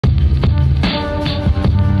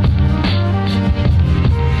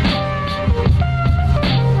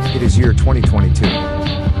year 2022.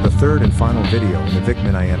 The third and final video in the Vic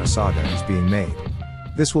M saga is being made.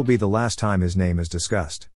 This will be the last time his name is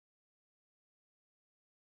discussed.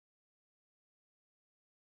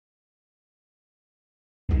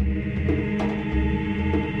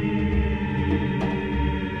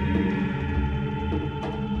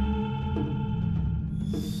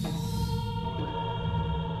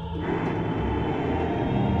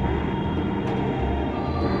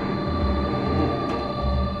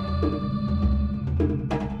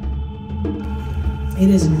 It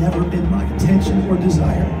has never been my intention or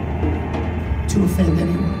desire to offend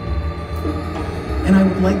anyone. And I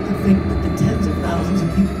would like to think that the tens of thousands of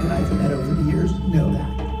people that I've met over the years know that.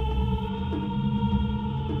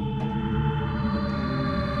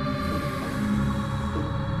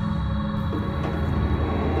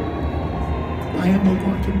 I am a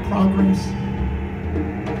work in progress.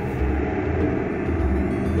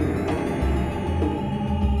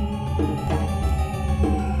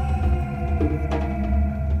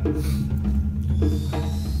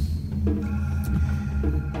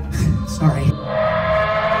 Sorry.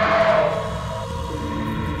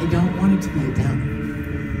 I don't want it to be a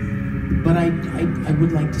downer, but I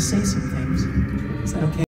would like to say some things. Is that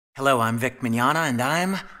okay? Hello, I'm Vic M, and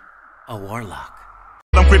I'm a warlock.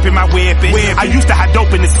 I'm gripping my weapon. I used to hide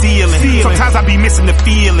dope in the ceiling. Sometimes I be missing the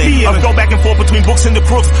feeling of go back and forth between books and the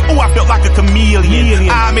crooks. Oh, I felt like a chameleon.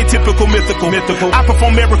 I'm atypical, mythical. I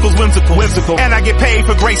perform miracles, whimsical. And I get paid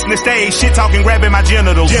for gracing the stage. Shit talking, grabbing my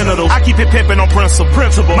genitals. I keep it pimping on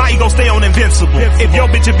principle. My ego stay on invincible. If your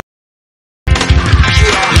bitch a